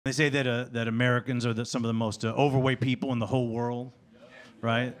They say that Americans are some of the most overweight people in the whole world,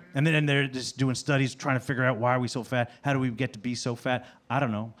 right? And then they're just doing studies trying to figure out why are we so fat? How do we get to be so fat? I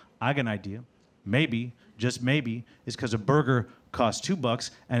don't know. I got an idea. Maybe, just maybe, it's because a burger costs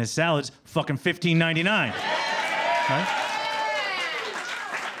 $2 and a salad's fucking $15.99. Right?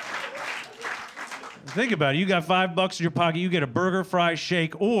 Think about it. You got $5 in your pocket. You get a burger, fries,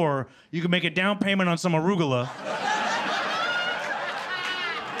 shake, or you can make a down payment on some arugula.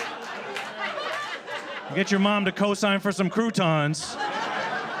 Get your mom to co-sign for some croutons.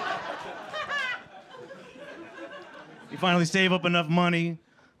 You finally save up enough money,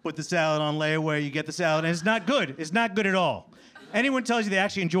 put the salad on layaway, you get the salad, and it's not good. It's not good at all. Anyone tells you they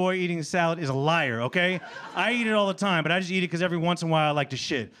actually enjoy eating a salad is a liar, okay? I eat it all the time, but I just eat it because every once in a while I like to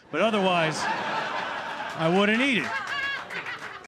shit. But otherwise, I wouldn't eat it.